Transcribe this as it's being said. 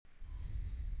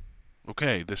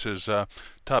Okay, this is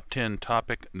top 10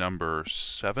 topic number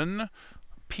 7,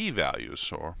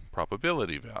 p-values or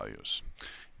probability values.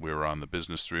 We're on the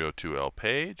Business 302L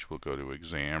page. We'll go to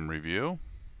Exam Review,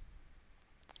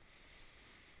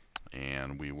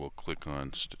 and we will click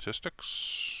on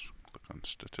Statistics. Click on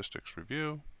Statistics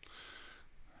Review.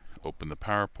 Open the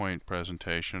PowerPoint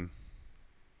presentation,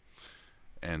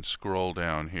 and scroll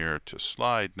down here to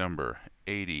slide number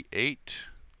 88.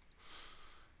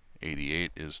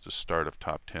 88 is the start of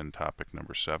top 10 topic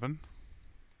number 7.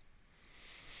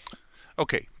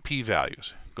 Okay,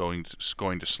 p-values. Going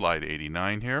to slide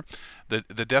 89 here.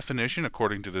 The definition,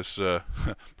 according to this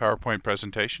PowerPoint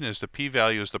presentation, is the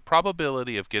p-value is the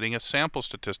probability of getting a sample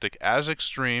statistic as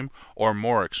extreme or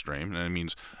more extreme, and it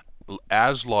means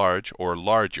as large or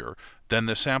larger than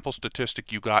the sample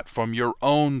statistic you got from your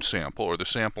own sample or the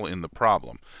sample in the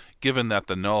problem, given that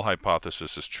the null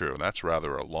hypothesis is true. That's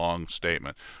rather a long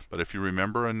statement, but if you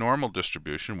remember a normal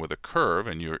distribution with a curve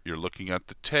and you're looking at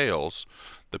the tails,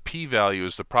 the p-value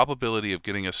is the probability of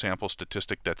getting a sample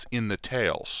statistic that's in the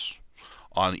tails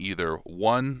on either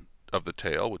one of the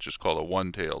tail, which is called a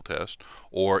one-tail test,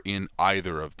 or in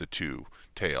either of the two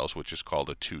tails, which is called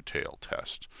a two-tail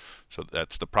test. So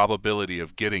that's the probability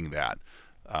of getting that.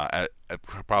 A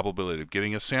probability of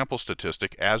getting a sample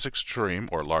statistic as extreme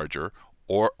or larger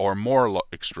or more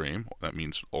extreme, that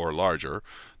means or larger,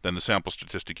 than the sample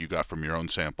statistic you got from your own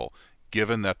sample,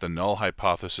 given that the null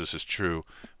hypothesis is true,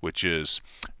 which is,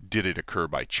 did it occur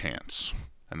by chance?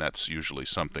 And that's usually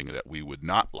something that we would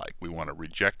not like. We want to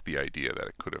reject the idea that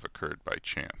it could have occurred by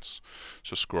chance.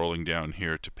 So scrolling down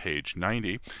here to page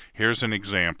 90, here's an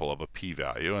example of a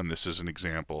p-value, and this is an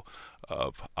example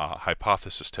of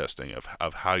hypothesis testing,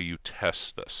 of how you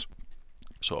test this.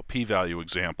 So a p-value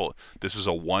example, this is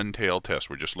a one-tail test.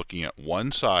 We're just looking at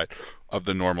one side of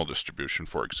the normal distribution,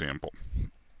 for example.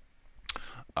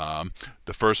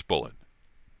 The first bullet,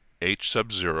 H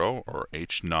sub 0, or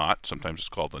H naught, sometimes it's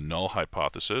called the null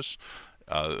hypothesis,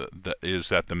 is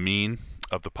that the mean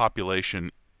of the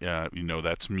population,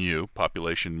 that's mu,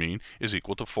 population mean, is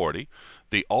equal to 40.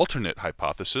 The alternate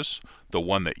hypothesis, the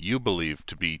one that you believe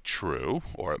to be true,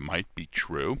 or it might be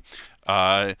true,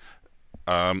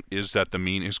 is that the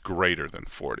mean is greater than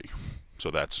 40.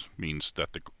 So that means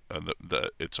that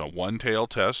it's a one-tail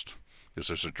test, because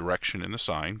there's a direction in the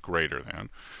sign, greater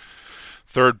than.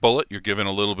 Third bullet, you're given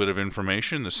a little bit of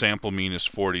information. The sample mean is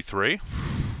 43.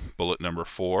 Bullet number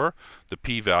 4, the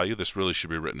p-value, this really should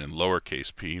be written in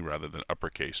lowercase p rather than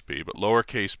uppercase p, but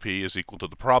lowercase p is equal to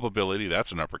the probability,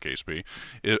 that's an uppercase p,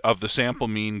 of the sample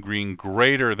mean being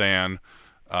greater than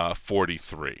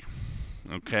 43.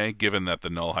 Okay, given that the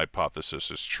null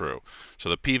hypothesis is true. So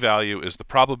the p-value is the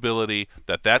probability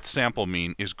that that sample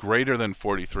mean is greater than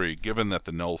 43, given that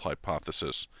the null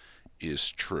hypothesis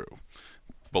is true.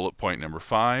 Bullet point number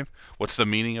 5. What's the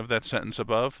meaning of that sentence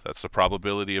above? That's the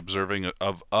probability of observing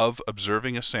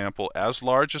a sample as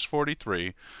large as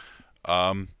 43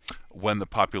 when the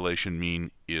population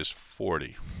mean is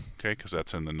 40. Okay, because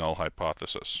that's in the null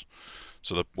hypothesis.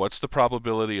 So what's the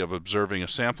probability of observing a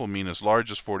sample mean as large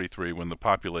as 43 when the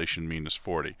population mean is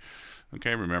 40?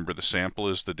 Okay, remember the sample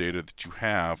is the data that you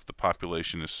have. The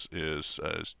population is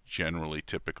generally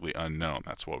typically unknown.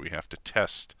 That's why we have to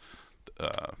test,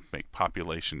 make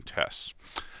population tests.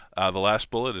 The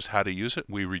last bullet is how to use it.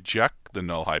 We reject the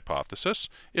null hypothesis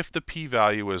if the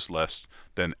p-value is less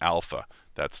than alpha.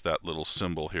 That's that little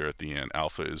symbol here at the end.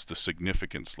 Alpha is the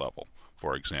significance level,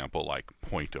 for example, like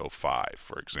 0.05,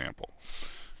 for example.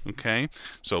 Okay,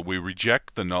 so we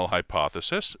reject the null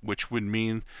hypothesis, which would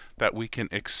mean that we can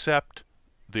accept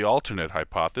the alternate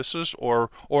hypothesis, or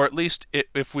at least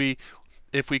if we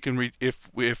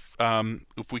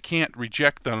can't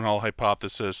reject the null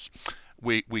hypothesis,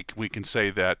 we can say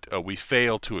that we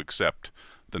fail to accept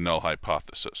the null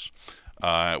hypothesis,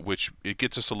 which it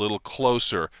gets us a little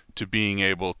closer to being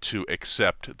able to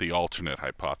accept the alternate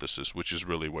hypothesis, which is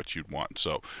really what you'd want.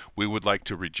 So we would like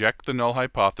to reject the null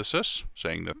hypothesis,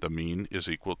 saying that the mean is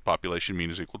equal, population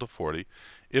mean is equal to 40,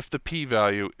 if the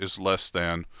p-value is less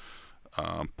than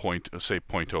say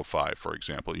 0.05, for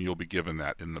example. You'll be given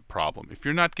that in the problem. If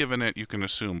you're not given it, you can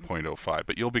assume 0.05,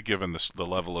 but you'll be given the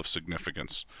level of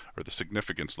significance, or the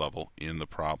significance level, in the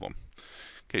problem.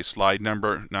 Okay, slide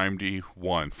number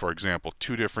 91. For example,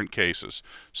 two different cases.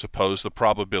 Suppose the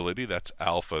probability, that's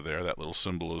alpha there, that little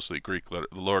symbol is the Greek letter,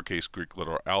 the lowercase Greek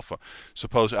letter alpha.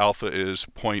 Suppose alpha is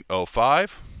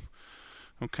 0.05.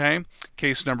 Okay,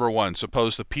 case number 1.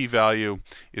 Suppose the p-value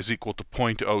is equal to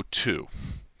 0.02.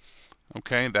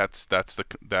 Okay, that's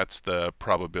the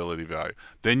probability value.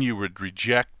 Then you would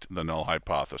reject the null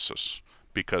hypothesis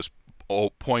because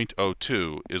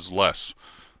 0.02 is less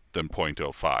than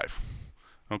 0.05.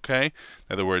 Okay? In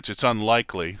other words, it's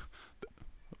unlikely.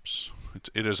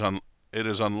 It is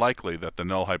unlikely that the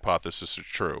null hypothesis is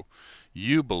true.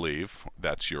 You believe,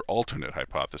 that's your alternate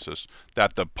hypothesis,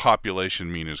 that the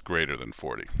population mean is greater than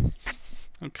 40.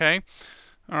 Okay?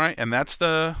 All right, and that's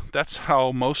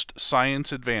how most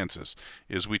science advances,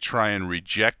 is we try and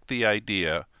reject the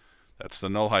idea, that's the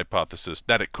null hypothesis,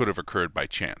 that it could have occurred by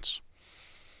chance.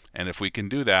 And if we can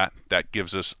do that, that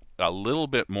gives us a little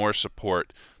bit more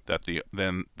support that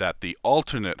the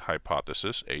alternate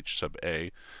hypothesis, H sub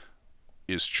A,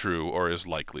 is true or is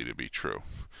likely to be true.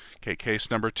 Okay, case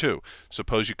number 2.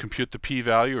 Suppose you compute the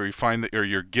p-value, or you find that, or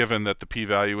you're given that the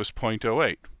p-value is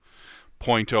 0.08.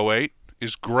 0.08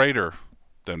 is greater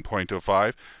than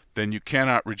 0.05, then you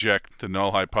cannot reject the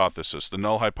null hypothesis. The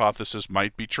null hypothesis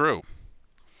might be true.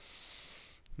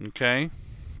 Okay?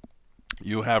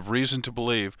 You have reason to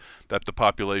believe that the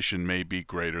population may be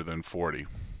greater than 40.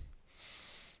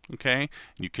 Okay?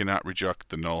 You cannot reject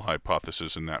the null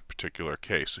hypothesis in that particular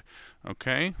case.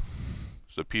 Okay?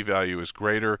 So the p-value is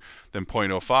greater than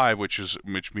 0.05,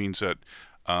 which means that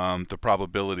the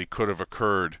probability could have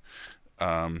occurred.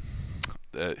 That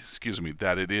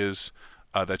it is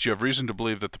that you have reason to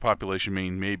believe that the population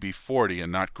mean may be 40 and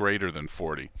not greater than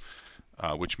 40,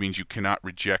 which means you cannot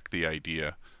reject the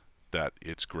idea that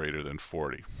it's greater than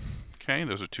 40. Okay,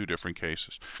 those are two different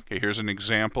cases. Okay, here's an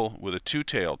example with a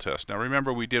two-tailed test. Now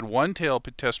remember, we did one-tailed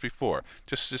test before,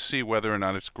 just to see whether or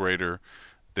not it's greater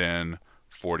than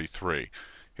 43.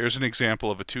 Here's an example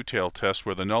of a two-tailed test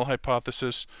where the null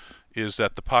hypothesis is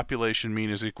that the population mean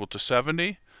is equal to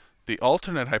 70. The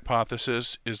alternate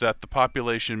hypothesis is that the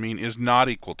population mean is not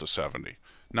equal to 70.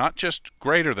 Not just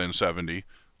greater than 70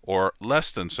 or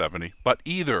less than 70, but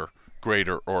either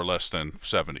greater or less than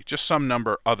 70. Just some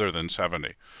number other than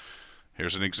 70.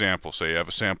 Here's an example. Say you have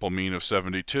a sample mean of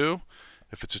 72.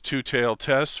 If it's a two-tailed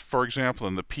test, for example,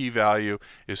 and the p-value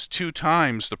is 2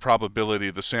 times the probability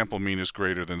the sample mean is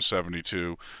greater than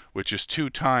 72, which is 2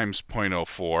 times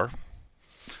 0.04,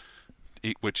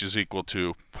 which is equal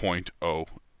to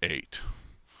 0.08.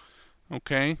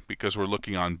 Okay, because we're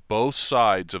looking on both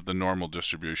sides of the normal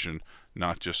distribution,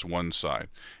 not just one side.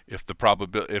 If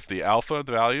the alpha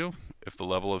value, if the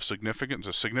level of significance,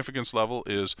 the significance level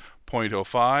is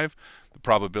 0.05, the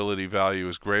probability value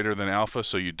is greater than alpha,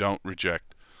 so you don't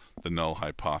reject the null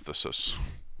hypothesis.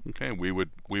 Okay, we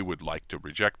would like to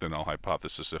reject the null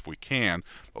hypothesis if we can,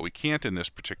 but we can't in this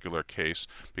particular case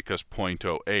because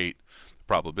 0.08, the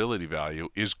probability value,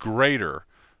 is greater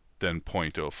than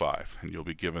 0.05, and you'll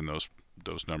be given those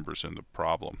numbers in the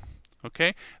problem.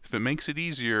 Okay, if it makes it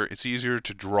easier, it's easier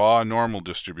to draw a normal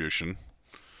distribution.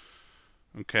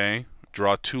 Okay,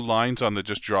 draw two lines on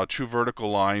just draw two vertical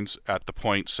lines at the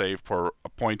point, say for a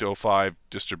 0.05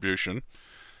 distribution,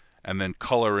 and then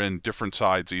color in different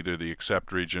sides, either the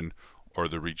accept region or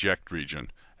the reject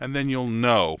region, and then you'll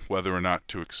know whether or not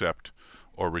to accept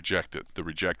or reject it. The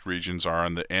reject regions are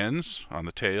on the ends, on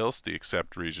the tails. The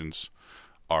accept regions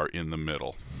are in the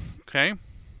middle. Okay,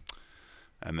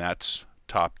 and that's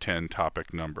top 10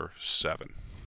 topic number 7.